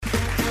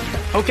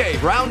Okay,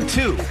 round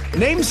two.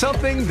 Name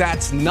something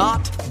that's not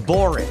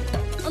boring.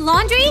 A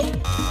laundry?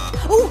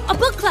 Ooh, a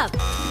book club.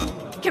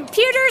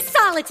 Computer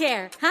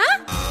solitaire,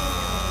 huh?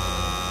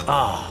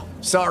 Ah,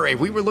 sorry,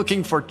 we were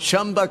looking for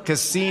Chumba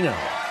Casino.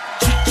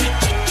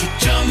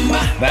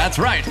 That's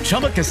right,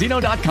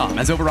 ChumbaCasino.com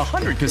has over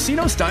 100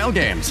 casino-style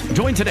games.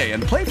 Join today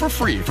and play for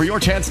free for your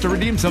chance to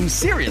redeem some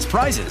serious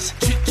prizes.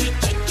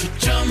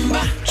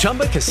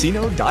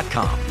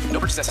 ChumbaCasino.com. No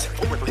purchase necessary.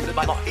 Void where prohibited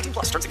by law. 18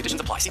 plus. Terms and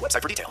conditions apply. See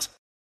website for details.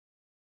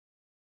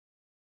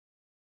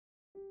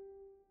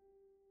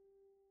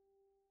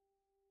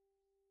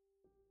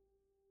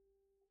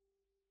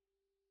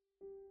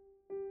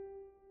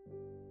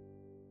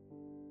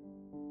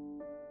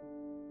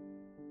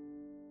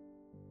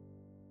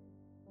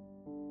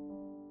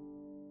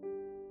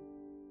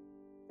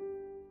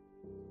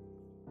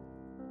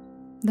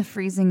 The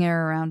freezing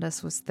air around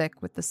us was thick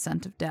with the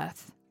scent of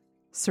death.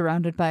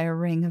 Surrounded by a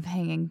ring of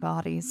hanging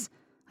bodies,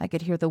 I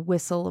could hear the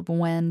whistle of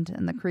wind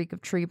and the creak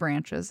of tree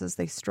branches as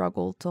they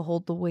struggled to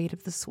hold the weight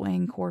of the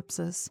swaying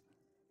corpses.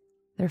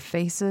 Their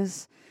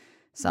faces,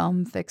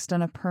 some fixed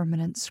in a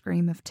permanent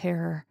scream of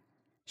terror,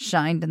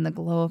 shined in the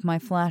glow of my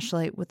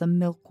flashlight with a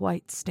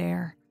milk-white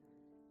stare.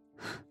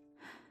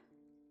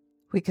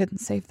 We couldn't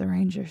save the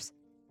Rangers.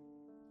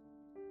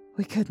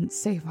 We couldn't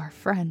save our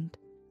friend.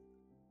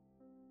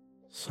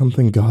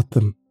 Something got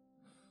them.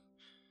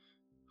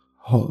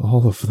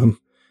 All of them.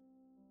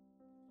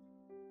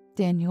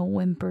 Daniel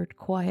whimpered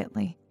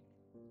quietly.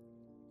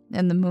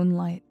 In the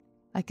moonlight,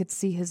 I could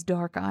see his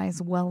dark eyes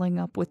welling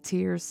up with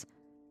tears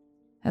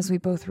as we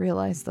both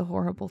realized the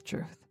horrible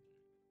truth.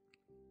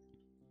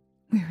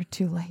 We were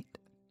too late.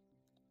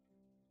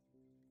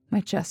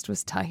 My chest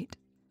was tight,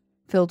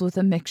 filled with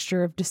a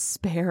mixture of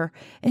despair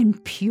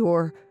and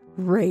pure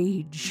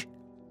rage.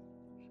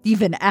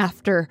 Even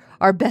after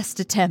our best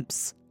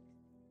attempts,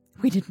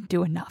 we didn't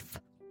do enough.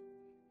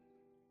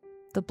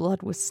 The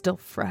blood was still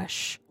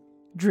fresh,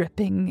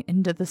 dripping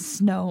into the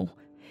snow.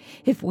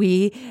 If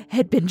we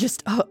had been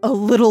just a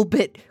little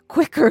bit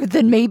quicker,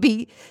 then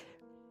maybe...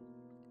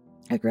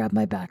 I grabbed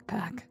my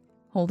backpack,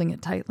 holding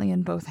it tightly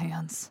in both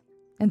hands,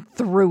 and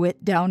threw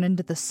it down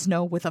into the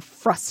snow with a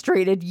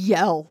frustrated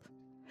yell.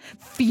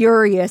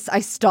 Furious,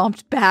 I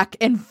stomped back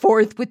and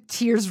forth with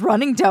tears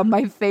running down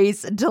my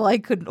face until I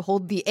couldn't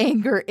hold the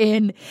anger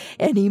in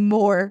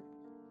anymore.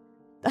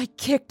 I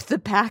kicked the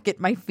pack at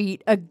my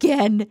feet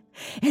again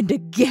and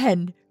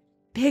again,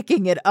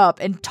 picking it up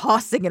and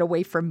tossing it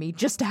away from me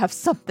just to have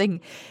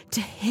something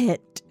to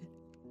hit.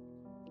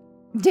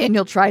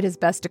 Daniel tried his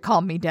best to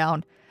calm me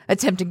down,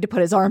 attempting to put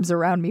his arms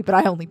around me, but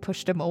I only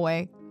pushed him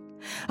away.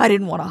 I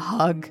didn't want a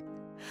hug.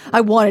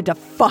 I wanted to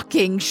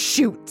fucking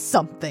shoot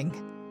something.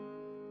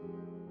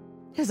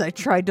 As I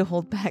tried to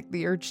hold back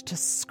the urge to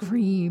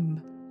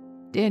scream,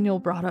 Daniel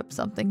brought up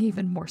something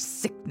even more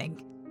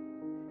sickening.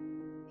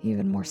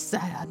 Even more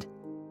sad.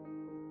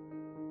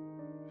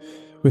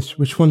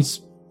 Which one's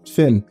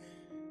Finn?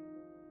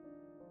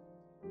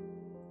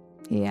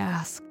 He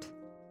asked.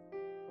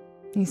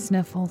 He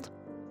sniffled,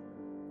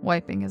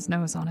 wiping his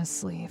nose on his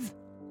sleeve.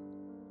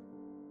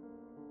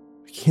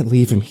 I can't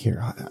leave him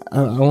here.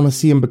 I want to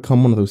see him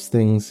become one of those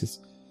things.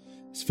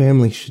 His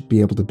family should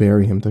be able to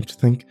bury him, don't you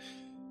think?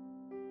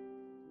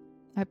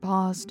 I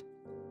paused,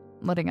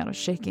 letting out a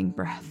shaking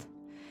breath,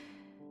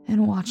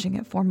 and watching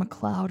it form a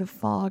cloud of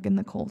fog in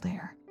the cold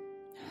air.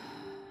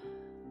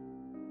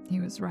 He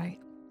was right.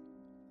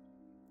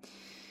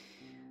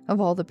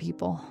 Of all the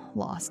people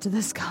lost to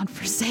this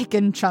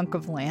godforsaken chunk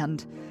of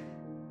land,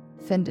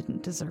 Finn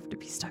didn't deserve to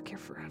be stuck here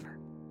forever.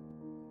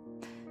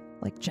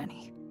 Like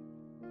Jenny.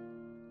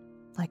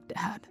 Like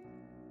Dad.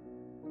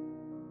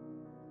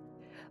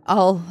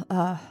 I'll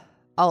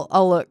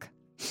look.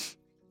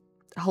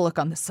 I'll look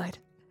on this side,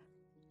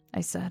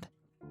 I said,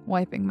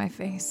 wiping my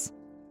face.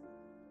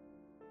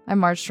 I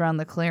marched around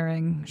the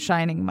clearing,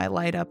 shining my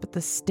light up at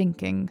the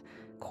stinking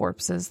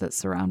corpses that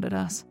surrounded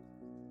us.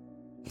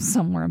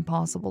 Some were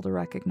impossible to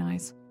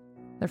recognize,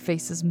 their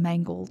faces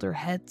mangled or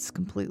heads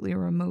completely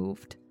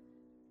removed.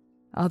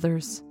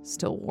 Others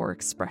still wore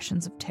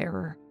expressions of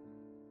terror,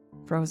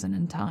 frozen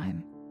in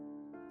time.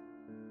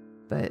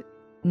 But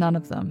none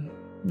of them,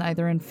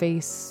 neither in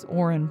face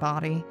or in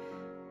body,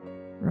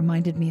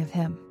 reminded me of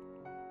him.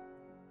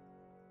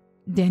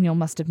 Daniel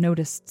must have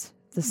noticed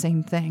the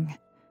same thing.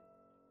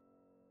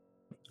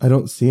 I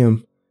don't see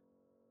him,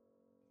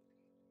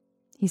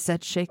 he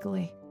said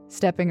shakily,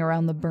 stepping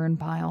around the burn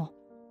pile.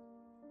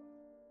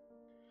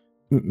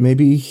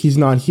 Maybe he's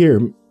not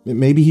here.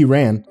 Maybe he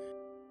ran.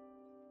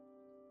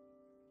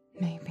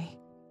 Maybe,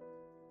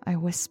 I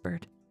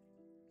whispered,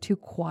 too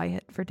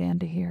quiet for Dan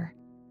to hear.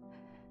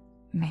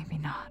 Maybe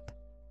not.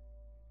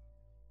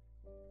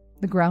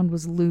 The ground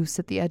was loose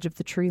at the edge of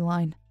the tree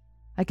line.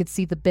 I could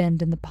see the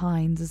bend in the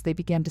pines as they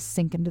began to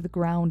sink into the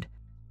ground,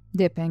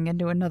 dipping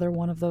into another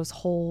one of those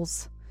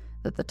holes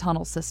that the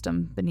tunnel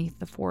system beneath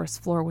the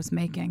forest floor was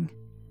making.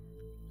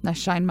 I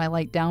shined my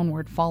light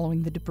downward,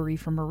 following the debris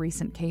from a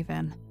recent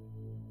cave-in.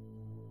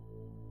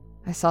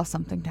 I saw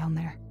something down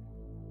there.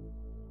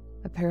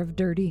 A pair of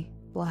dirty,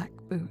 black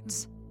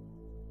boots.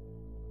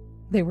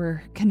 They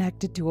were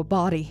connected to a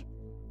body,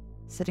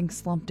 sitting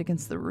slumped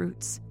against the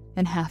roots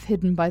and half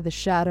hidden by the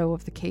shadow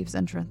of the cave's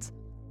entrance.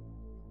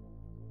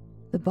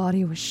 The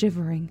body was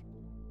shivering,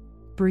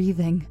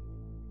 breathing,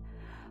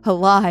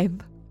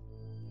 alive.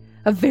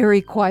 A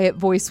very quiet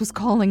voice was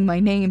calling my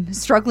name,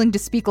 struggling to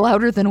speak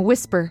louder than a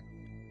whisper.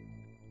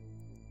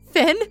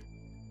 "Finn!"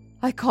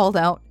 I called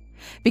out,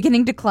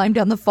 beginning to climb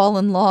down the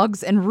fallen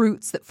logs and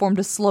roots that formed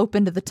a slope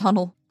into the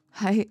tunnel.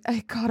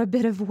 I caught a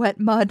bit of wet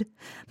mud,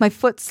 my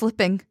foot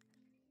slipping.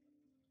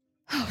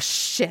 "Oh,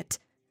 shit.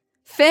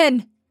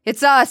 Finn,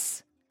 it's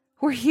us.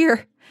 We're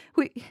here.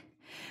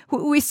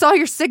 We saw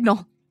your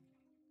signal."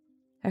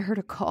 I heard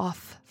a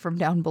cough from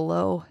down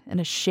below and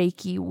a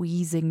shaky,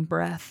 wheezing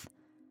breath.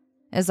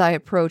 As I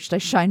approached, I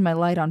shined my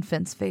light on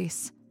Finn's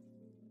face.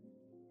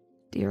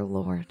 Dear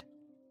Lord.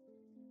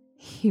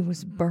 He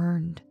was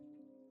burned.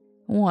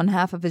 One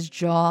half of his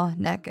jaw,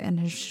 neck, and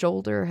his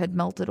shoulder had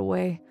melted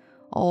away,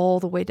 all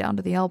the way down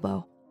to the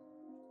elbow.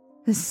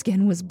 His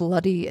skin was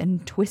bloody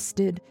and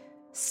twisted,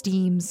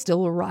 steam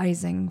still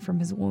rising from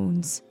his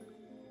wounds.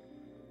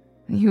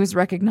 He was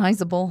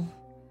recognizable.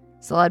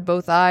 Still had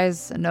both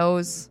eyes, a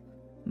nose,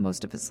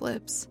 most of his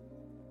lips.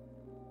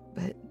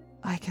 But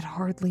I could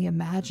hardly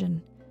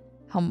imagine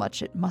how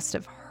much it must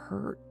have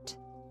hurt.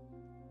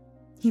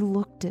 He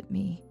looked at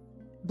me,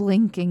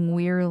 blinking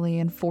wearily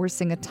and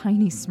forcing a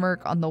tiny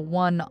smirk on the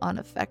one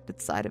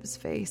unaffected side of his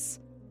face.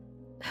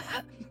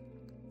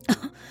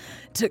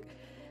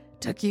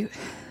 Took you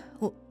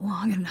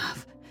long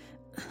enough.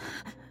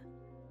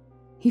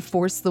 He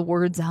forced the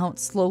words out,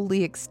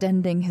 slowly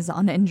extending his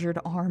uninjured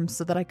arm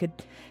so that I could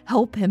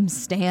help him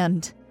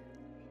stand.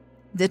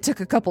 It took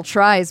a couple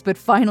tries, but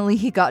finally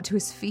he got to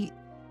his feet,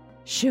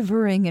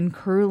 shivering and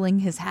curling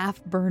his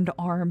half-burned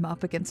arm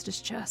up against his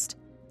chest.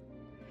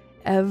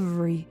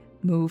 Every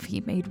move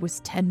he made was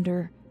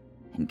tender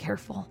and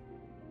careful.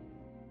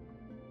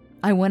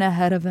 I went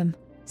ahead of him,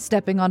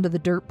 stepping onto the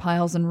dirt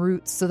piles and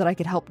roots so that I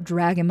could help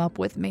drag him up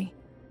with me.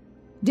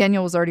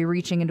 Daniel was already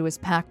reaching into his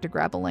pack to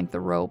grab a length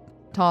of rope,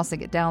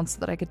 tossing it down so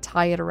that I could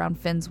tie it around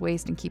Finn's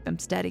waist and keep him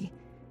steady.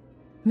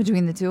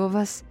 Between the two of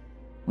us,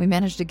 we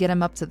managed to get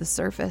him up to the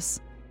surface,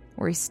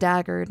 where he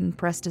staggered and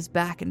pressed his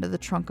back into the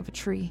trunk of a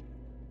tree.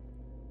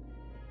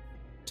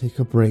 Take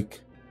a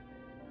break,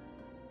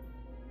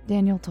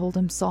 Daniel told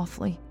him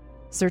softly,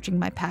 searching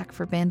my pack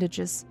for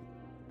bandages.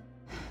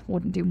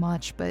 Wouldn't do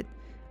much, but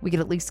we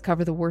could at least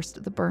cover the worst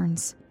of the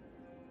burns.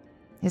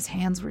 His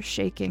hands were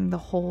shaking the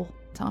whole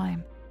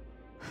time.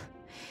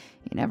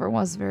 He never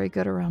was very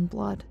good around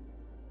blood.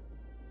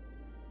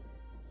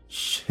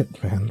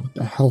 Shit, man, what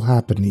the hell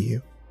happened to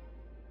you?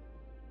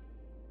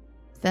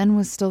 Finn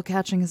was still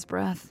catching his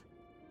breath,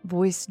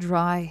 voice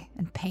dry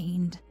and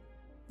pained.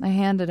 I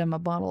handed him a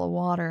bottle of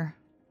water,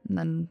 and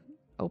then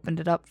opened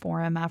it up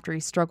for him after he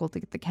struggled to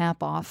get the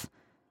cap off.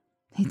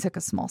 He took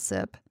a small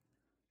sip,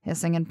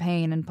 hissing in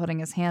pain and putting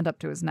his hand up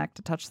to his neck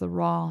to touch the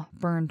raw,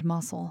 burned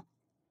muscle.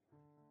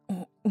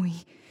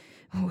 We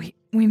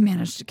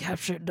managed to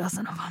capture a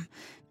dozen of them.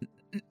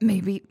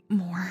 Maybe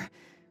more.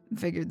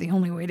 Figured the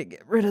only way to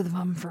get rid of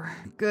them for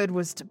good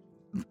was to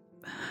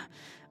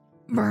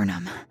burn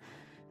them.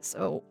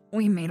 So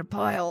we made a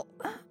pile.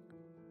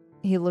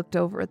 He looked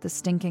over at the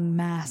stinking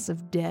mass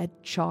of dead,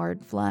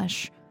 charred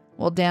flesh,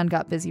 while Dan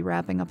got busy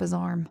wrapping up his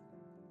arm.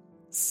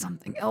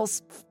 Something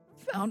else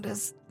found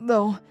us,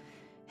 though.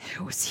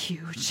 It was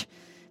huge.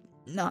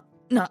 Not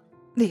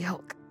the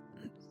elk.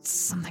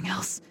 Something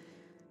else.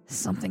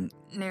 Something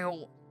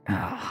new.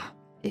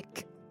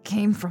 It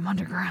came from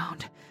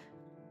underground.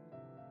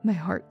 My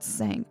heart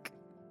sank,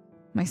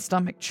 my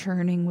stomach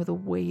churning with a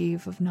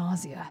wave of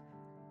nausea.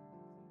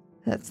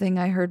 That thing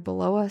I heard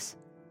below us,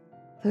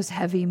 those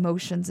heavy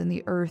motions in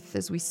the earth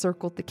as we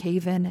circled the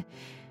cave-in,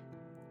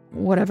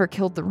 whatever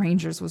killed the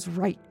Rangers was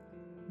right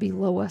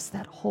below us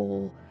that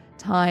whole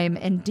time,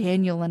 and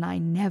Daniel and I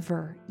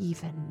never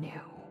even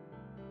knew.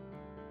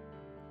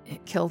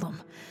 It killed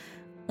them,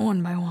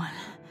 one by one.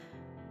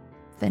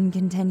 Then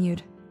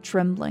continued,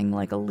 trembling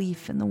like a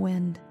leaf in the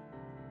wind.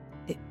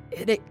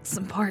 It ate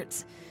some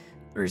parts,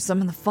 threw some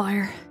in the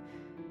fire,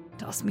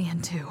 tossed me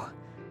in too.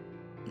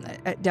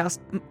 I doused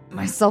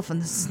myself in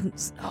the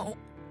snow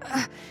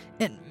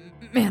and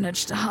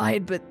managed to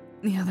hide, but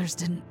the others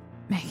didn't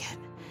make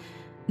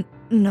it.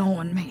 No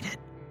one made it.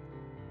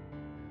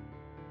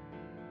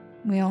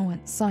 We all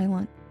went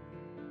silent,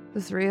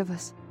 the three of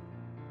us.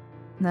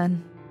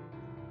 Then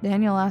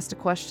Daniel asked a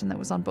question that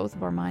was on both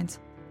of our minds.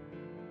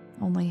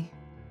 Only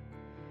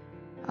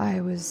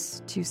I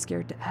was too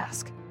scared to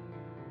ask.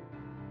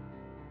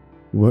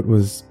 What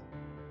was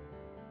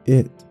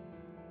it?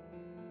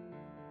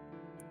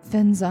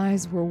 Finn's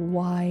eyes were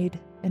wide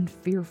and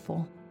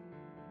fearful,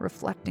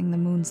 reflecting the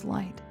moon's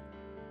light.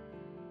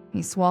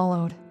 He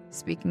swallowed,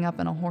 speaking up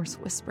in a hoarse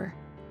whisper.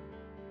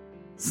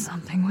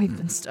 Something we've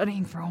been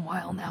studying for a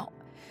while now.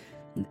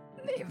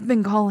 They've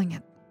been calling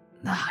it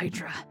the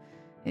Hydra.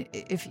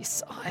 If you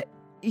saw it,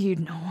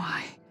 you'd know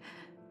why.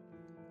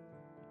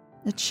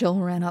 A chill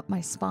ran up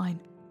my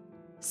spine,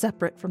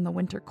 separate from the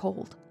winter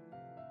cold.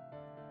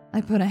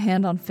 I put a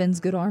hand on Finn's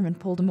good arm and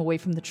pulled him away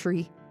from the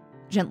tree,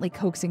 gently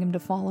coaxing him to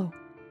follow.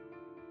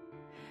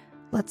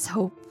 Let's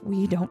hope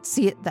we don't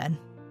see it then.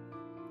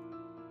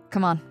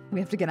 Come on, we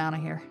have to get out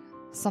of here.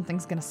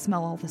 Something's gonna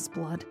smell all this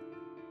blood.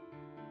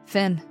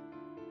 Finn,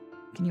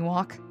 can you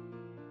walk?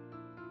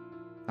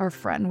 Our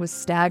friend was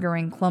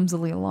staggering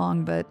clumsily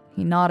along, but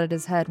he nodded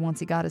his head once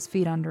he got his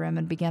feet under him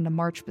and began to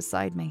march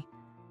beside me.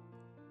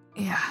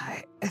 Yeah,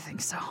 I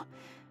think so.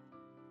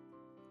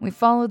 We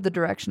followed the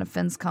direction of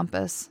Finn's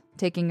compass,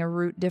 taking a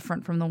route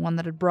different from the one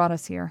that had brought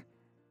us here.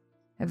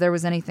 If there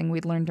was anything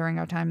we'd learned during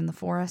our time in the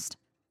forest,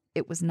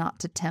 it was not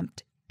to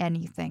tempt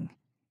anything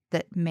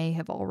that may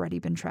have already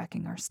been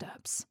tracking our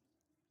steps.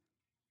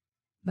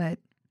 But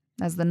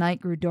as the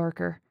night grew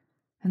darker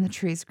and the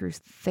trees grew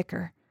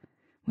thicker,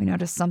 we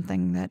noticed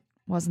something that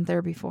wasn't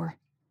there before.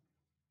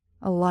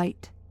 A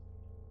light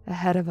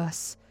ahead of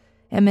us,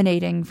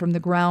 emanating from the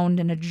ground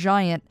in a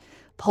giant,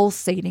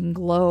 pulsating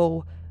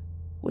glow,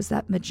 was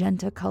that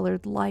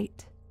magenta-colored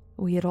light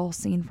we had all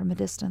seen from a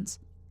distance.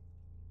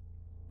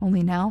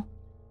 Only now,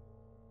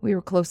 we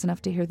were close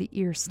enough to hear the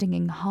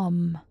ear-stinging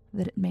hum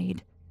that it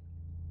made.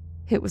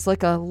 It was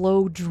like a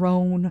low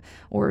drone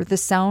or the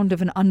sound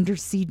of an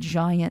undersea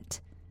giant,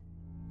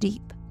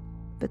 deep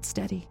but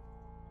steady.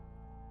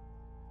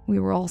 We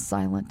were all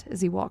silent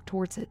as he walked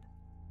towards it,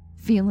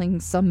 feeling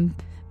some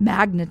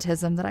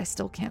magnetism that I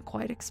still can't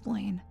quite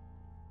explain.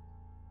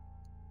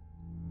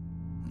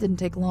 It didn't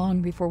take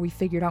long before we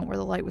figured out where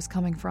the light was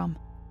coming from.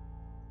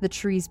 The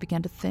trees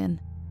began to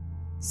thin.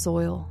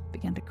 Soil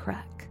began to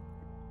crack.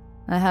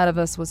 Ahead of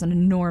us was an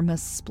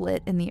enormous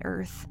split in the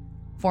earth,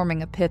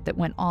 forming a pit that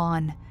went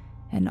on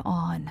and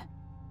on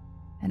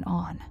and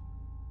on.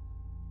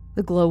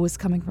 The glow was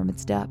coming from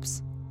its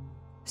depths,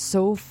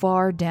 so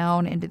far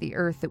down into the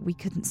earth that we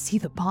couldn't see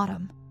the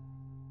bottom.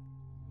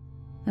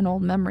 An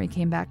old memory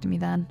came back to me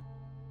then.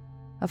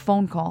 A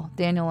phone call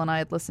Daniel and I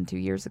had listened to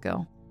years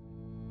ago.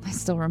 I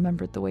still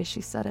remembered the way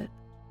she said it.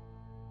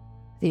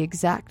 The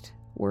exact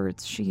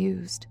words she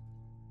used.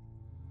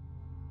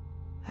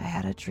 I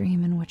had a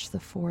dream in which the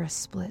forest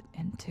split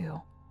in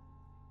two.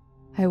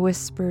 I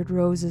whispered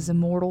Rose's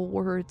immortal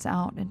words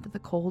out into the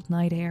cold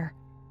night air.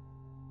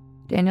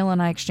 Daniel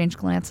and I exchanged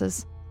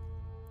glances.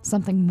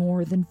 Something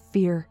more than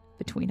fear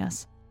between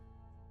us.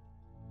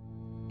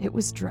 It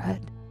was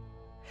dread.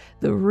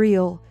 The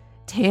real,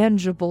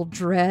 tangible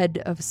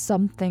dread of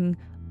something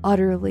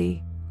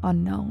utterly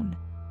unknown.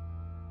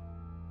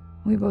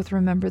 We both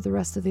remembered the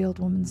rest of the old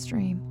woman's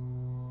dream.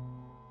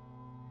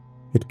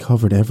 It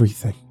covered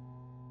everything.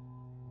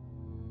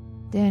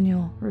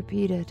 Daniel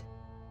repeated.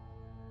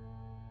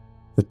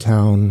 The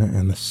town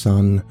and the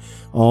sun,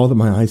 all that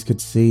my eyes could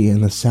see,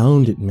 and the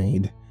sound it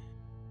made.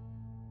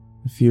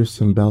 A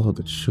fearsome bellow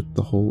that shook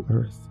the whole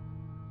earth.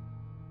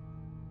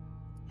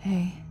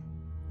 Hey,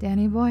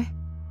 Danny boy?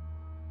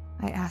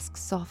 I asked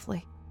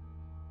softly.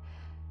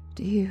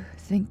 Do you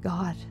think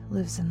God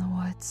lives in the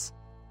woods?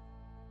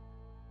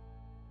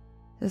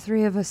 The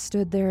three of us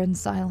stood there in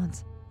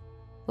silence,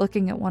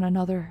 looking at one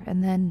another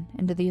and then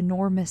into the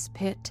enormous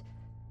pit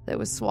that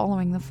was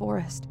swallowing the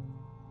forest.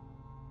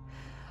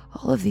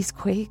 All of these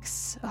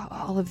quakes,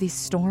 all of these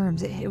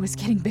storms, it was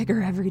getting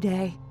bigger every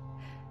day.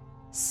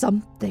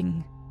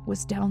 Something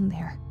was down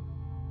there.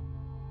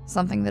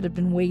 Something that had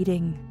been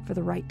waiting for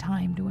the right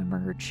time to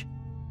emerge.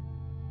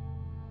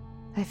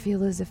 I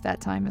feel as if that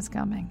time is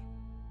coming.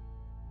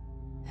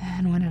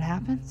 And when it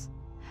happens,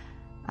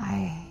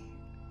 I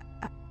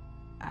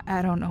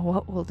don't know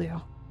what we'll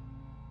do.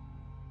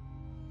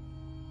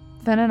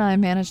 Finn and I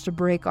managed to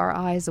break our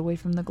eyes away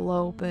from the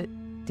glow, but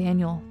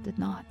Daniel did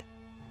not.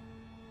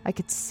 I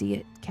could see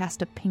it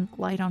cast a pink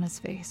light on his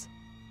face,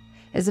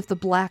 as if the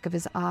black of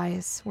his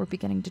eyes were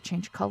beginning to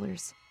change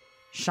colors,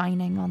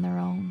 shining on their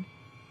own.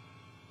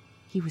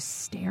 He was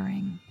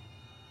staring,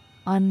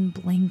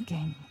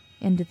 unblinking,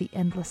 into the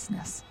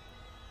endlessness.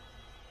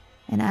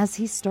 And as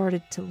he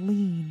started to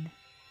lean,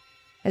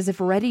 as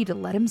if ready to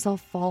let himself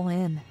fall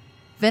in,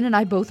 Finn and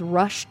I both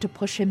rushed to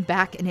push him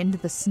back and into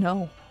the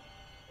snow.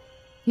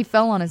 He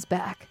fell on his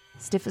back,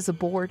 stiff as a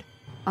board,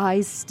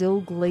 eyes still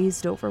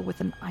glazed over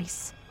with an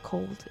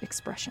ice-cold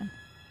expression.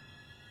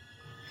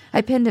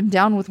 I pinned him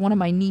down with one of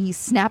my knees,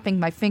 snapping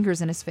my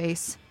fingers in his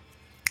face.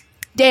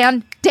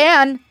 Dan!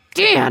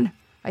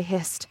 I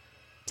hissed,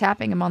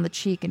 tapping him on the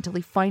cheek until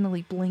he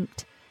finally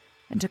blinked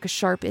and took a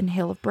sharp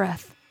inhale of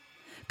breath.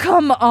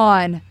 Come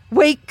on!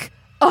 Wake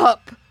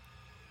up!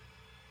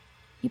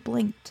 He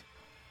blinked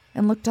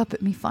and looked up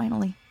at me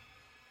finally,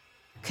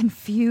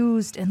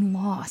 confused and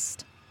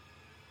lost.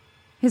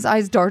 His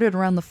eyes darted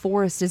around the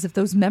forest as if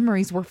those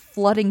memories were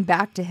flooding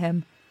back to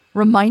him,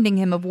 reminding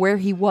him of where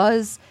he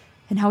was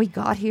and how he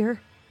got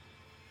here.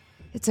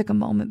 It took a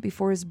moment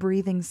before his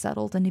breathing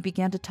settled and he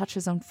began to touch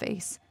his own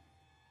face,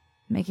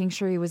 making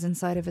sure he was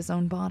inside of his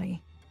own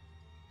body.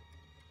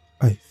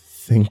 I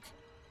think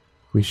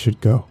we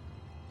should go,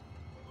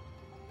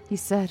 he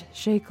said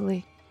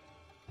shakily.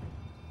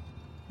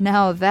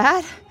 Now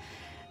that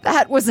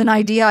was an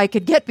idea I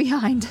could get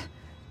behind.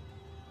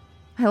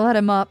 I let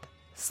him up,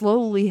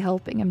 slowly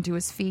helping him to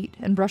his feet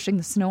and brushing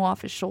the snow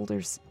off his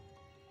shoulders.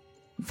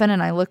 Finn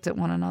and I looked at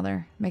one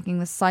another, making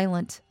the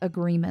silent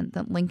agreement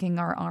that linking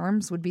our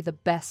arms would be the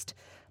best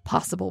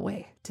possible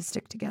way to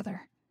stick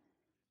together.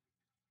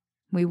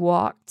 We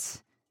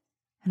walked,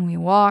 and we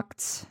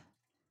walked,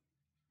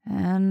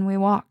 and we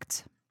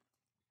walked.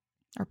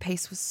 Our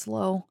pace was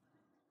slow,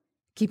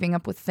 keeping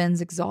up with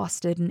Finn's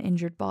exhausted and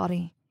injured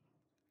body.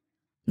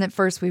 And at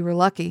first we were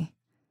lucky.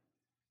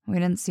 We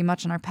didn't see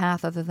much in our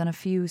path other than a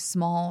few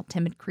small,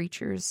 timid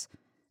creatures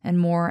and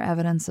more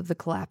evidence of the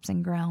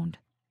collapsing ground.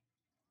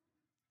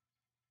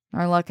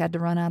 Our luck had to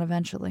run out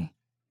eventually.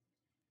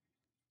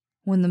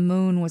 When the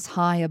moon was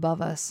high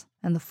above us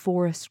and the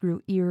forest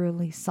grew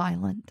eerily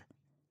silent,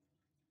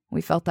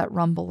 we felt that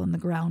rumble in the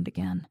ground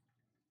again.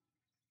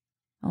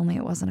 Only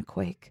it wasn't a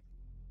quake.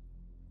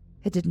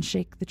 It didn't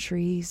shake the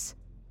trees.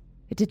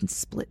 It didn't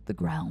split the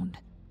ground.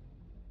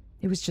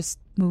 It was just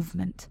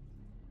movement,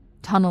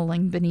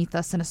 tunneling beneath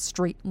us in a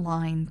straight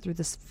line through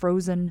this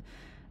frozen,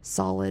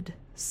 solid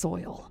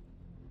soil.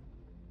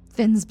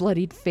 Finn's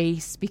bloodied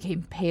face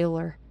became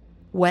paler,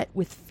 wet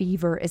with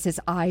fever as his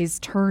eyes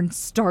turned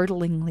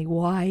startlingly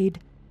wide.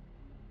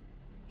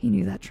 He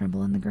knew that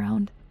tremble in the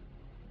ground.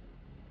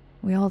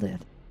 We all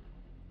did.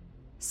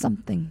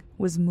 Something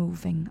was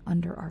moving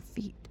under our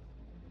feet.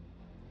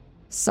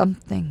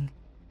 Something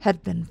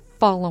had been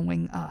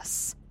following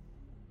us.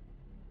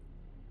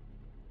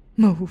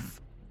 "Move,"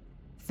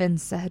 Finn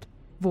said,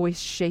 voice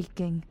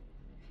shaking.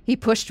 He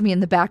pushed me in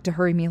the back to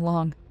hurry me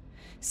along.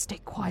 "Stay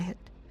quiet.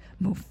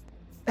 Move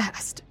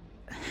fast,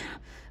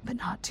 but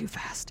not too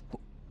fast.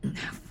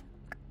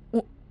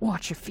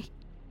 Watch your feet."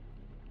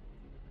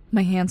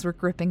 My hands were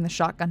gripping the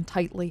shotgun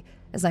tightly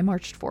as I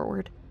marched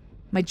forward,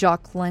 my jaw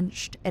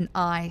clenched, an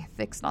eye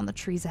fixed on the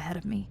trees ahead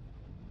of me.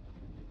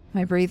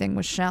 My breathing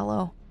was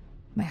shallow,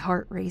 my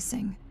heart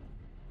racing.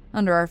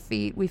 Under our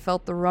feet, we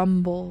felt the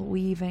rumble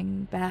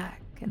weaving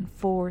back and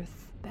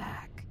forth,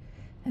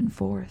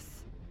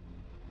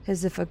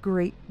 as if a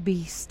great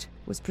beast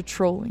was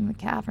patrolling the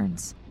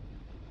caverns.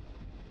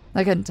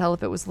 I couldn't tell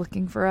if it was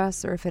looking for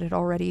us or if it had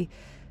already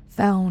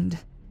found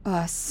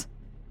us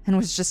and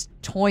was just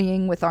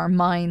toying with our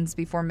minds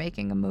before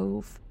making a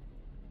move.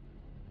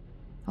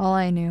 All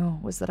I knew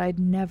was that I'd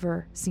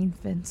never seen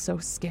Finn so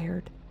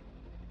scared.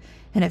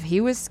 And if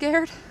he was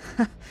scared,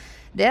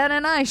 Dan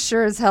and I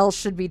sure as hell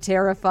should be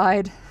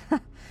terrified.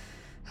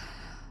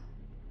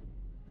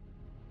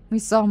 We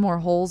saw more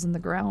holes in the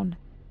ground,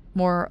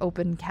 more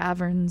open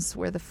caverns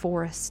where the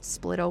forest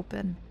split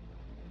open.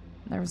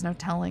 There was no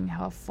telling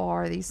how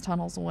far these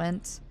tunnels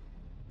went,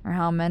 or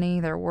how many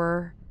there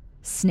were,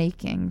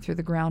 snaking through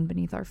the ground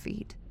beneath our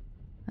feet.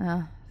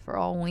 For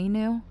all we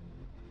knew,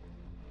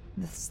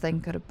 this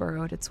thing could have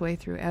burrowed its way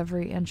through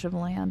every inch of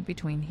land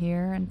between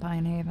here and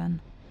Pine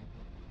Haven.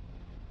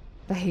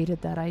 I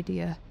hated that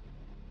idea.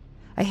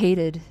 I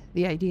hated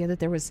the idea that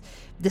there was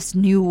this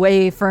new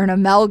way for an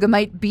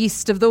amalgamite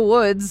beast of the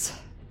woods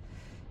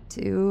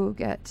to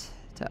get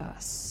to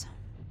us.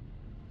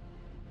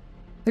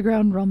 The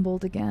ground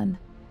rumbled again,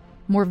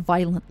 more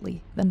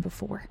violently than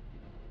before.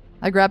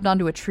 I grabbed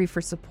onto a tree for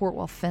support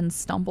while Finn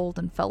stumbled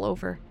and fell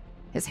over,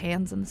 his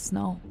hands in the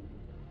snow.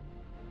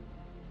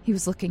 He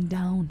was looking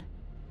down,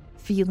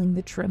 feeling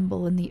the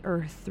tremble in the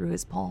earth through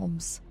his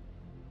palms.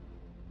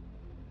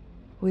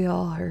 We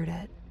all heard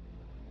it.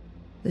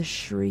 The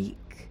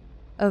shriek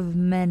of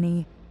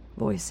many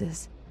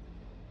voices,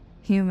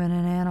 human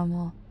and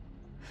animal,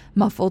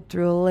 muffled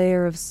through a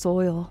layer of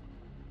soil.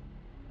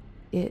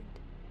 It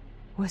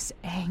was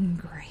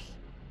angry.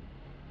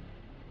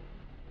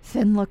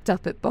 Finn looked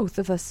up at both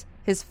of us,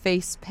 his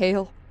face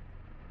pale.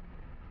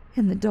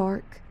 In the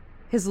dark,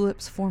 his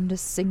lips formed a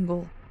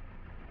single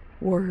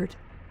word.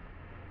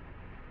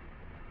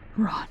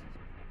 Run.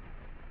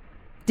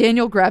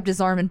 Daniel grabbed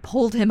his arm and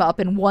pulled him up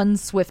in one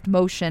swift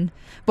motion,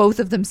 both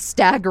of them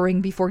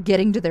staggering before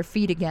getting to their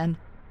feet again.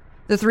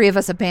 The three of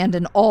us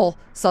abandoned all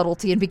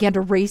subtlety and began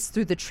to race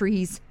through the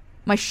trees,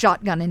 my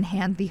shotgun in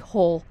hand the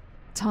whole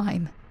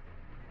time.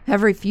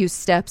 Every few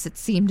steps it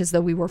seemed as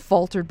though we were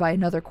faltered by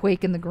another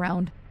quake in the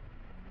ground.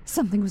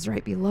 Something was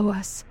right below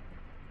us,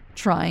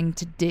 trying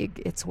to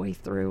dig its way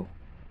through.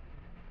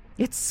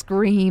 Its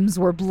screams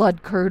were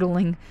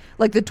blood-curdling,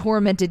 like the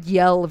tormented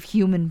yell of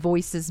human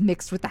voices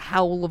mixed with the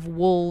howl of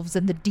wolves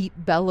and the deep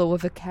bellow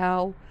of a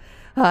cow.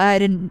 I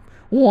didn't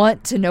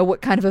want to know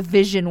what kind of a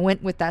vision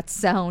went with that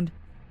sound.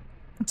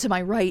 To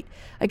my right,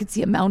 I could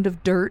see a mound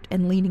of dirt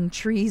and leaning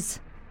trees,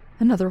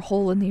 another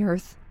hole in the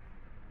earth.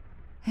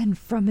 And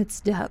from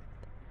its depth,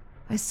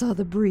 I saw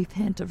the brief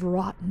hint of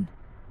rotten,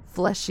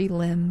 fleshy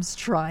limbs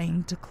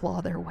trying to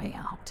claw their way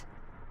out.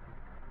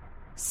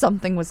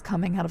 Something was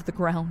coming out of the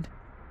ground.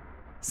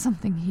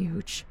 Something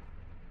huge.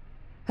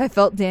 I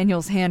felt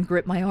Daniel's hand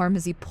grip my arm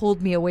as he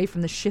pulled me away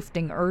from the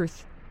shifting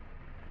earth.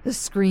 The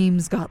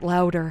screams got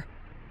louder,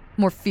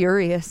 more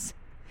furious,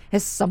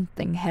 as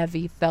something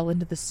heavy fell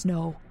into the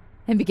snow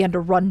and began to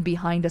run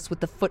behind us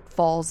with the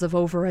footfalls of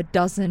over a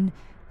dozen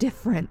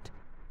different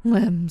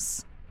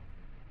limbs.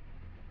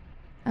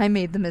 I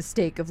made the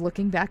mistake of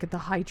looking back at the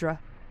Hydra.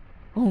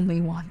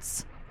 only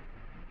once.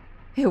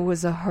 It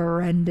was a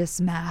horrendous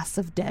mass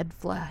of dead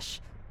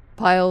flesh,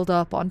 piled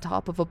up on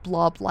top of a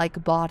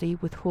blob-like body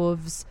with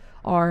hooves,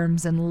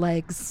 arms, and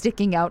legs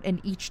sticking out in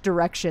each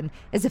direction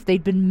as if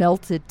they'd been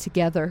melted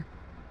together.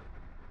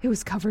 It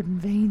was covered in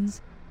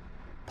veins,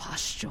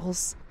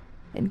 pustules,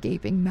 and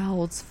gaping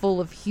mouths full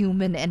of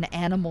human and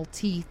animal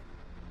teeth.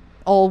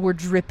 All were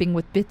dripping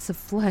with bits of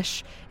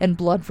flesh and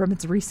blood from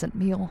its recent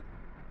meal.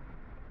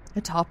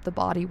 Atop the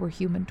body were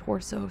human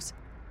torsos,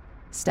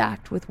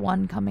 stacked with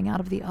one coming out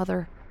of the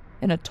other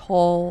in a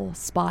tall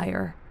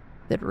spire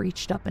that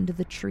reached up into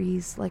the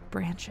trees like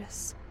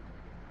branches.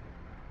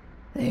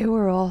 They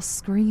were all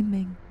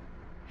screaming,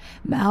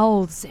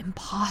 mouths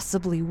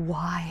impossibly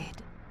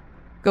wide,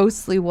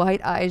 ghostly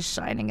white eyes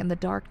shining in the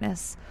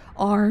darkness,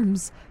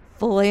 arms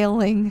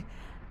flailing.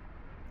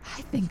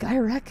 I think I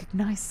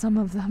recognize some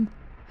of them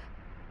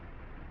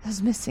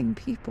as missing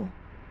people.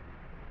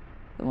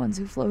 The ones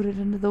who floated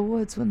into the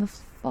woods when the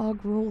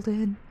fog rolled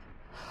in.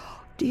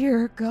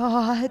 Dear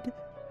God.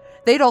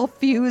 They'd all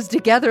fused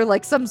together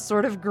like some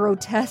sort of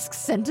grotesque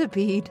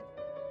centipede.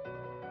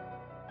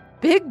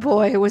 Big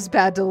Boy was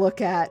bad to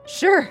look at,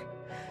 sure.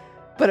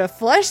 But a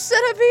flesh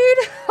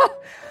centipede?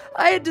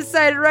 I had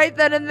decided right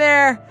then and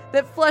there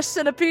that flesh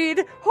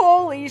centipede,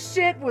 holy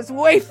shit, was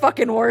way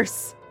fucking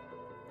worse.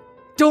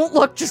 Don't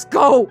look, just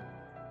go.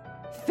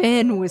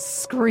 Finn was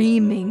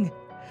screaming,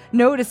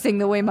 noticing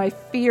the way my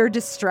fear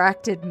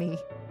distracted me.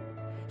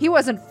 He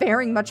wasn't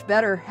faring much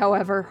better,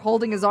 however,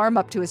 holding his arm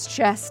up to his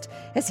chest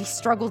as he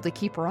struggled to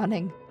keep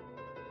running.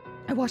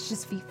 I watched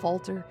his feet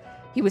falter.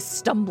 He was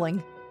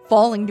stumbling,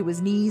 falling to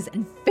his knees,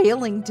 and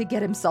failing to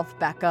get himself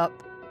back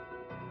up.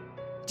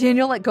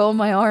 Daniel let go of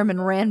my arm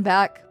and ran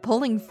back,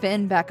 pulling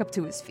Finn back up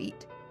to his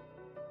feet.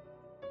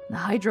 The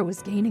Hydra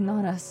was gaining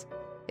on us,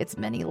 its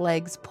many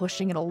legs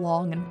pushing it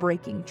along and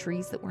breaking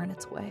trees that were in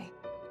its way.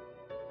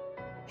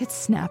 It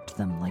snapped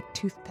them like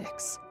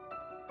toothpicks.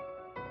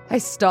 I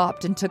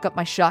stopped and took up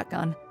my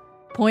shotgun,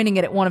 pointing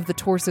it at one of the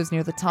torsos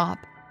near the top.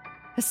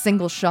 A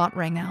single shot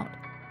rang out,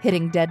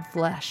 hitting dead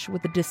flesh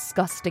with a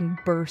disgusting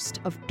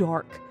burst of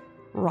dark,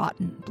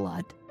 rotten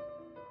blood.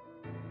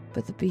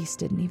 But the beast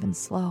didn't even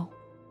slow.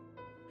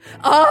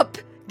 Up!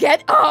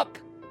 Get up!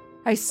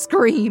 I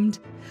screamed,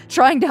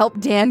 trying to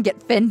help Dan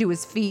get Finn to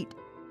his feet.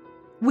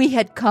 We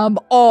had come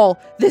all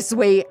this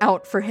way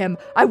out for him.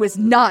 I was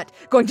not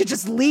going to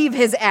just leave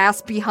his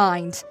ass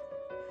behind.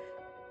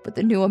 But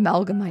the new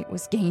amalgamite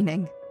was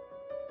gaining.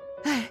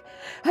 I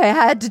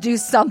had to do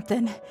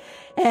something,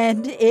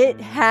 and it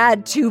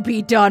had to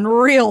be done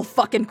real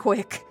fucking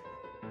quick.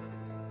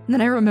 And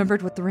then I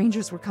remembered what the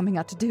Rangers were coming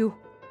out to do.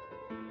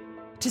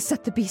 To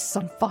set the beasts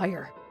on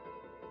fire.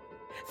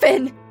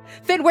 Finn,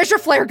 where's your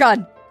flare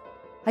gun?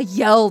 I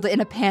yelled in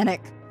a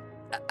panic.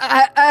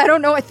 I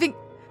don't know, I think...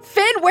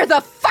 Finn, where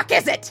the fuck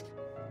is it?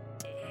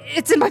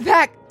 It's in my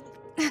pack.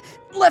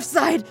 Left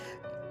side.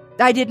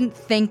 I didn't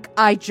think,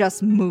 I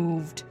just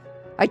moved.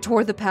 I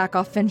tore the pack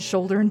off Finn's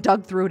shoulder and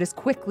dug through it as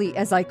quickly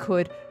as I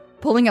could,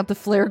 pulling out the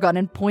flare gun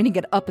and pointing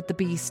it up at the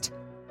beast.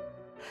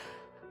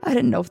 I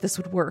didn't know if this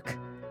would work.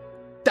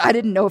 I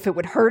didn't know if it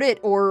would hurt it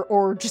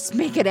or just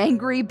make it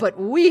angry, but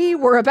we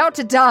were about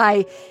to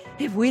die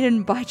if we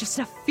didn't buy just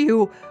a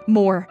few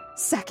more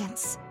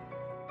seconds.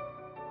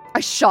 I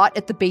shot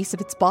at the base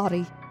of its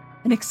body,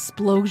 an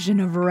explosion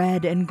of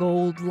red and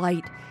gold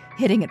light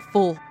hitting it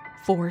full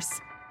force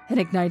and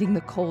igniting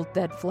the cold,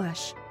 dead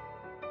flesh.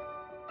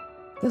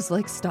 Those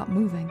legs stopped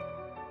moving,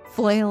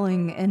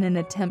 flailing in an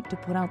attempt to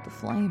put out the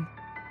flame.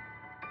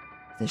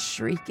 The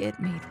shriek it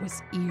made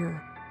was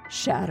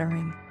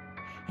ear-shattering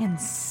and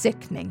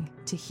sickening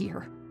to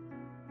hear.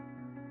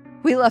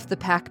 We left the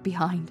pack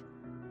behind.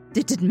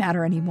 It didn't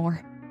matter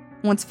anymore.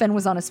 Once Finn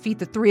was on his feet,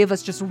 the three of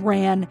us just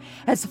ran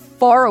as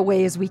far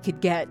away as we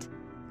could get,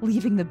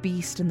 leaving the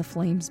beast and the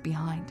flames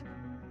behind.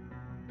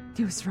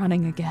 He was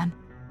running again,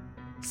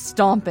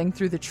 stomping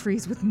through the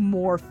trees with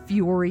more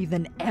fury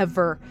than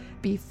ever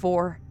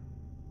before.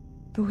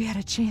 But we had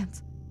a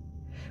chance.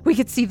 We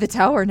could see the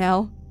tower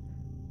now,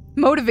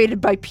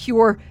 motivated by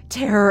pure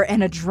terror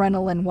and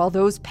adrenaline while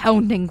those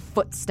pounding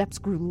footsteps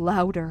grew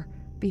louder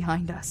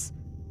behind us.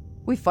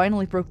 We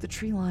finally broke the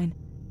tree line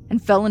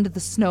and fell into the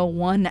snow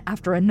one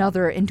after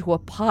another into a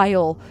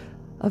pile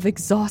of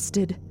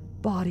exhausted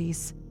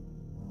bodies.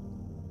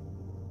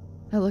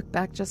 I looked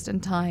back just in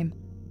time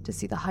to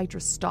see the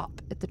Hydra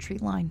stop at the tree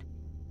line,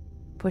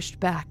 pushed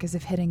back as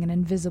if hitting an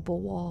invisible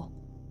wall.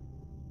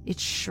 It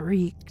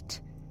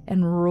shrieked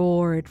and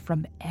roared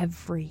from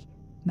every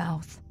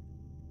mouth,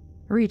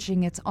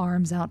 reaching its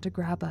arms out to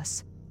grab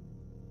us.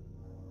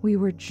 We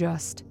were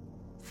just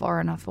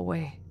far enough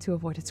away to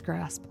avoid its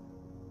grasp.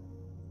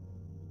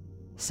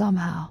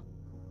 Somehow,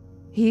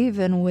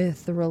 even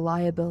with the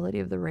reliability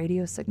of the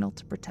radio signal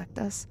to protect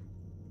us,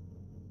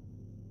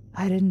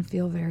 I didn't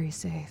feel very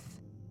safe.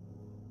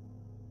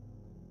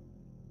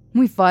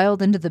 We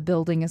filed into the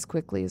building as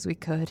quickly as we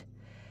could,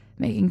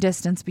 making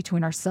distance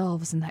between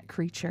ourselves and that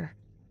creature.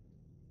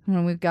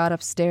 When we got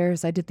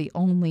upstairs, I did the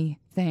only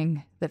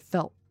thing that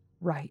felt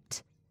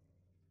right.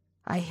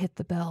 I hit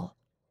the bell,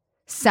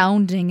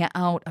 sounding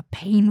out a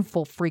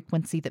painful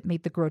frequency that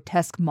made the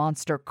grotesque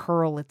monster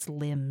curl its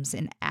limbs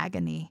in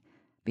agony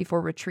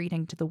before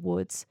retreating to the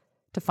woods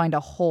to find a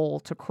hole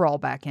to crawl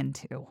back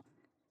into.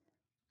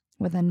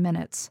 Within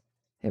minutes,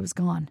 it was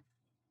gone,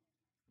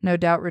 no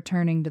doubt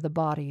returning to the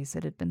bodies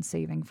it had been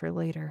saving for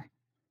later.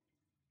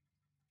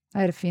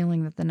 I had a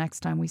feeling that the next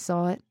time we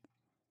saw it,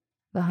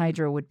 the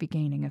Hydra would be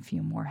gaining a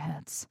few more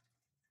heads.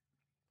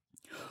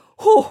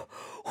 Oh,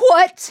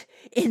 what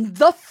in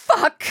the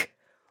fuck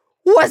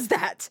was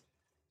that?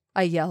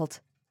 I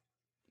yelled.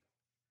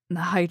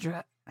 The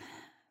Hydra,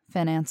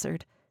 Finn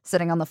answered,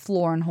 sitting on the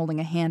floor and holding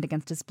a hand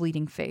against his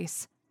bleeding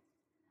face.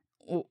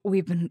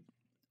 We've been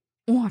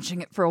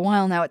watching it for a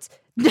while now. It's...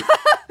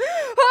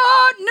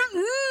 Oh,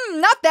 no,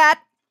 not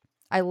that.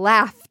 I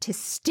laughed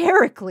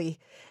hysterically,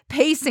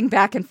 pacing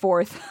back and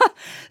forth.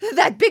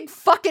 That big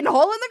fucking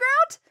hole in the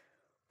ground?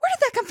 Where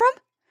did that come from?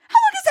 How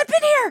long has that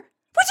been here?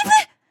 What's it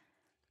been?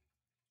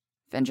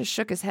 Finn just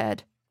shook his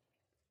head.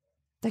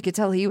 I could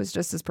tell he was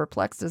just as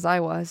perplexed as I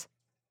was,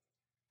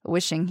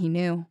 wishing he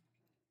knew.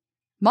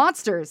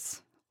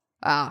 Monsters!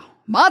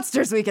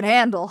 Monsters we can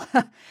handle.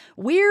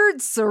 Weird,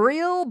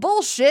 surreal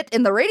bullshit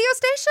in the radio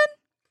station?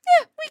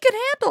 Yeah, we could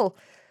handle.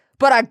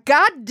 But a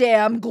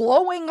goddamn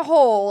glowing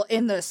hole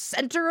in the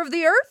center of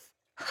the earth?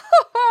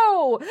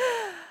 Ho!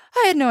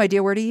 I had no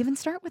idea where to even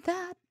start with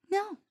that.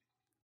 No.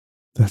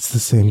 That's the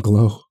same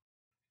glow,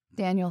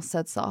 Daniel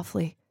said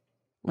softly,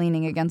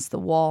 leaning against the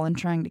wall and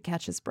trying to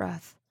catch his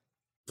breath.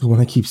 the one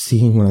I keep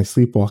seeing when I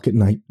sleepwalk at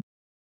night.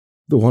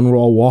 The one we're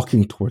all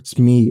walking towards,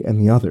 me and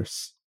the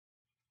others.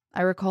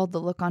 I recalled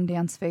the look on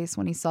Dan's face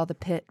when he saw the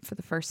pit for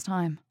the first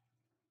time.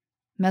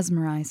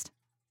 Mesmerized.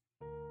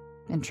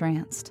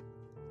 Entranced.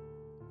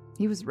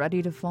 He was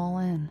ready to fall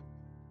in.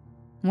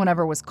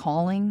 Whatever was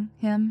calling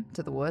him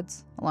to the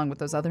woods, along with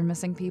those other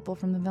missing people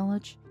from the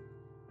village,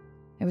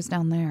 it was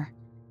down there.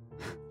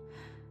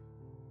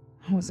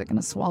 Was it going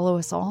to swallow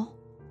us all?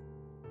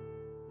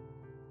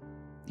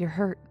 You're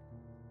hurt.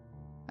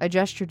 I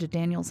gestured to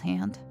Daniel's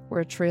hand, where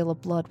a trail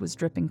of blood was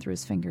dripping through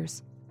his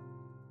fingers.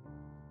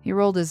 He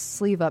rolled his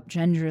sleeve up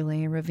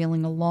gingerly,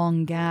 revealing a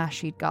long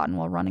gash he'd gotten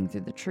while running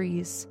through the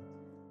trees.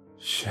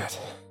 Shit.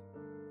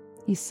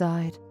 He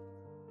sighed.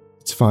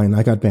 It's fine,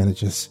 I got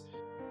bandages.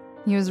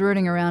 He was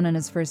rooting around in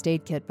his first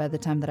aid kit by the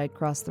time that I'd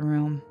crossed the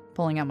room,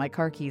 pulling out my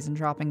car keys and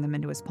dropping them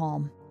into his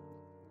palm.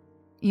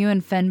 You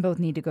and Fenn both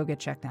need to go get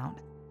checked out.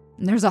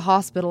 There's a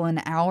hospital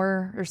an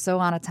hour or so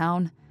out of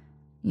town.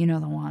 You know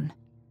the one.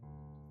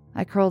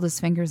 I curled his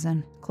fingers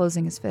in,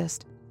 closing his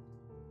fist.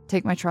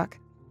 Take my truck.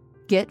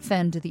 Get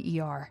Fenn to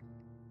the ER.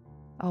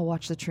 I'll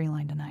watch the tree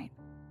line tonight.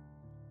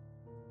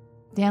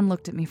 Dan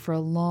looked at me for a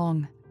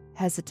long,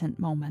 hesitant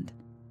moment.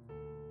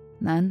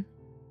 Then,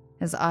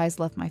 his eyes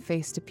left my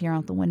face to peer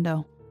out the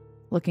window,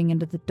 looking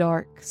into the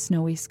dark,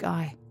 snowy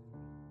sky.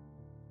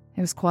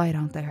 It was quiet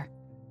out there.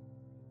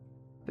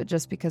 But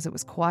just because it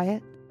was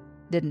quiet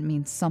didn't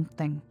mean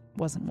something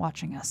wasn't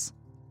watching us,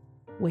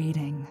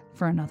 waiting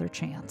for another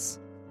chance.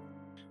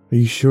 Are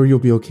you sure you'll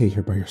be okay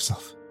here by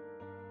yourself?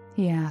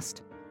 He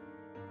asked.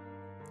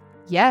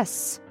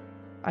 Yes,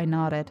 I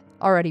nodded,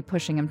 already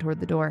pushing him toward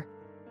the door.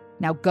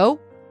 Now go,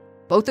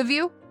 both of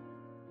you.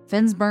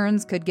 Finn's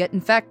burns could get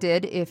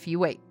infected if you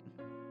wait.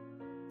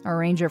 Our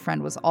ranger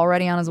friend was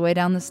already on his way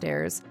down the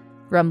stairs,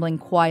 grumbling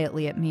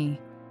quietly at me.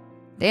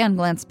 Dan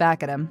glanced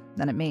back at him,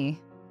 then at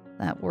me,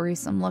 that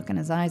worrisome look in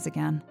his eyes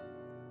again.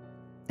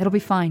 It'll be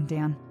fine,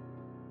 Dan.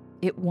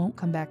 It won't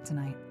come back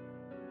tonight.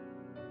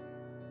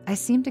 I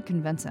seemed to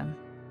convince him,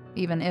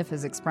 even if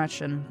his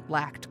expression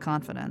lacked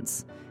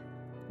confidence.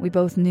 We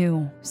both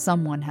knew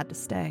someone had to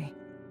stay.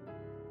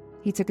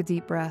 He took a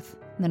deep breath,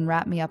 then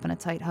wrapped me up in a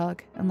tight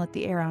hug and let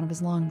the air out of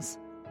his lungs.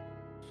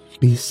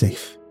 Be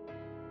safe,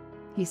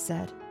 he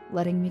said,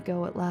 letting me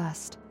go at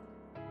last.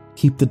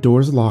 Keep the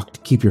doors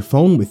locked, keep your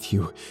phone with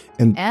you,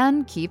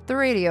 And keep the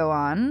radio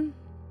on.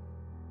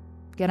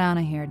 Get out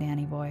of here,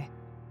 Danny boy.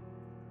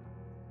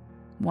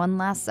 One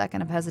last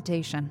second of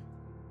hesitation,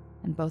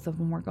 and both of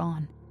them were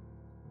gone.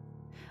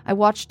 I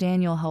watched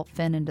Daniel help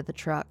Finn into the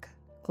truck,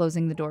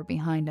 closing the door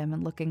behind him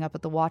and looking up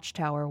at the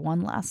watchtower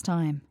one last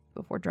time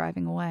before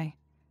driving away.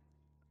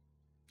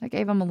 I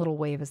gave him a little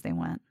wave as they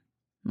went,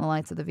 the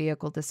lights of the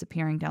vehicle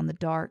disappearing down the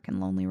dark and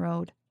lonely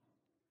road.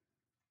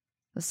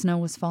 The snow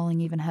was falling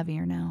even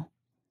heavier now.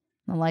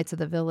 The lights of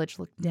the village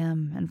looked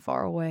dim and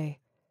far away,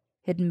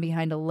 hidden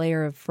behind a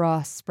layer of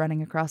frost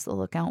spreading across the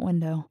lookout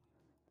window.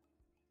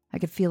 I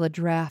could feel a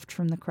draft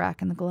from the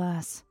crack in the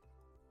glass.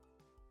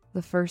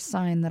 The first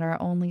sign that our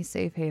only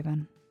safe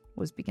haven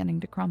was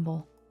beginning to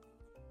crumble.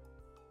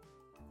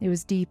 It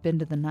was deep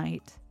into the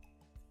night.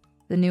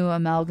 The new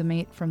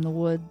amalgamate from the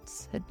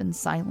woods had been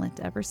silent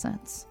ever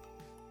since,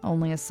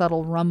 only a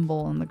subtle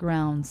rumble in the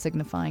ground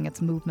signifying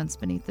its movements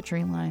beneath the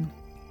tree line.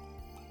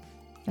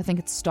 I think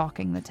it's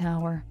stalking the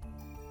tower,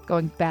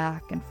 going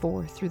back and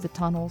forth through the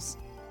tunnels,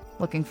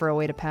 looking for a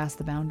way to pass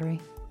the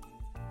boundary.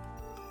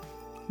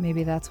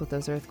 Maybe that's what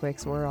those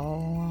earthquakes were all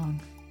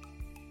along.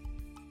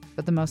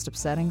 But the most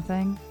upsetting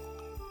thing?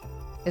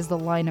 is the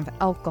line of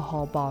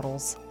alcohol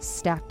bottles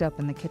stacked up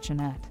in the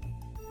kitchenette.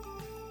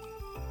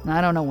 I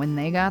don't know when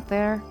they got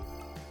there,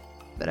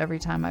 but every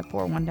time I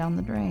pour one down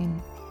the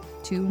drain,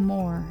 2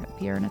 more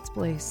appear in its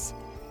place,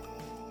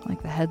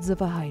 like the heads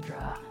of a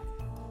hydra.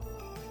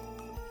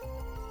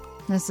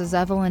 This is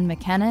Evelyn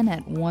McKinnon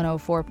at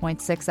 104.6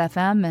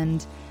 FM,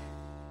 and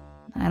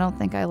I don't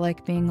think I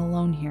like being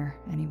alone here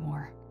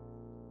anymore.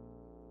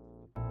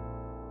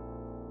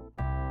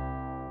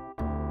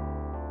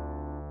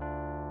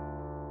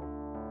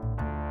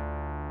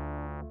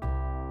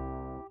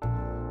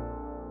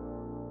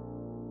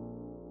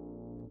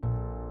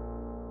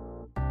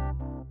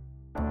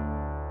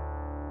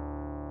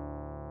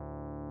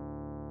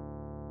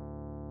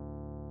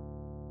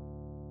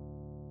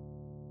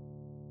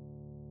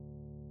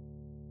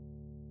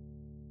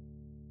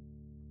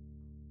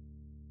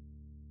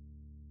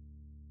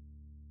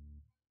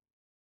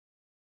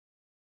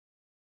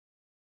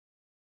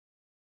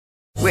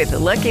 With the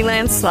Lucky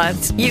Land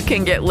Slots, you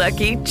can get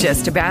lucky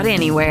just about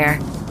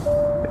anywhere.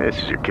 This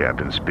is your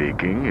captain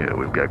speaking.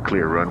 We've got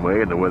clear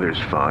runway and the weather's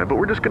fine, but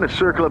we're just going to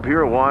circle up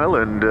here a while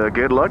and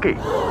get lucky.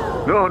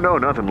 No,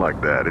 nothing like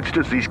that. It's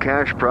just these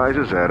cash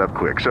prizes add up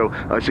quick. So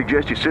I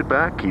suggest you sit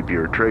back, keep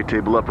your tray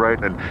table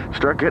upright, and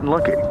start getting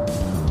lucky.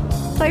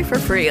 Play for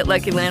free at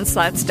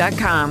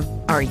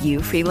LuckyLandSlots.com. Are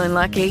you feeling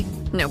lucky?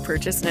 No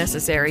purchase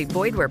necessary.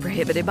 Void where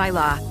prohibited by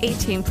law.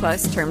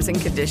 18+ terms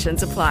and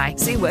conditions apply.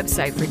 See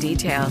website for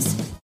details.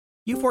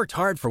 You've worked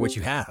hard for what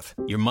you have.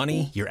 Your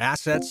money, your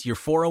assets, your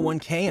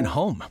 401k, and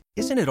home.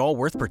 Isn't it all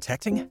worth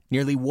protecting?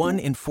 Nearly 1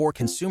 in 4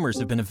 consumers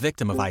have been a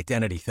victim of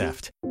identity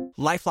theft.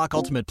 LifeLock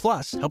Ultimate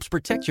Plus helps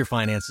protect your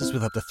finances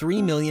with up to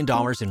 $3 million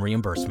in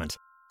reimbursement.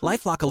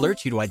 LifeLock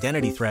alerts you to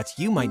identity threats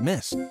you might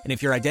miss. And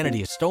if your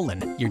identity is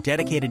stolen, your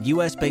dedicated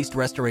U.S.-based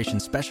restoration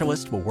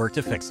specialist will work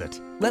to fix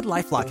it. Let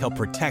LifeLock help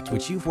protect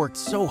what you've worked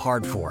so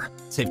hard for.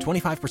 Save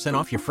 25%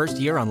 off your first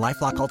year on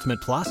LifeLock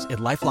Ultimate Plus at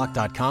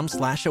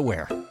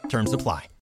LifeLock.com/aware. Terms apply.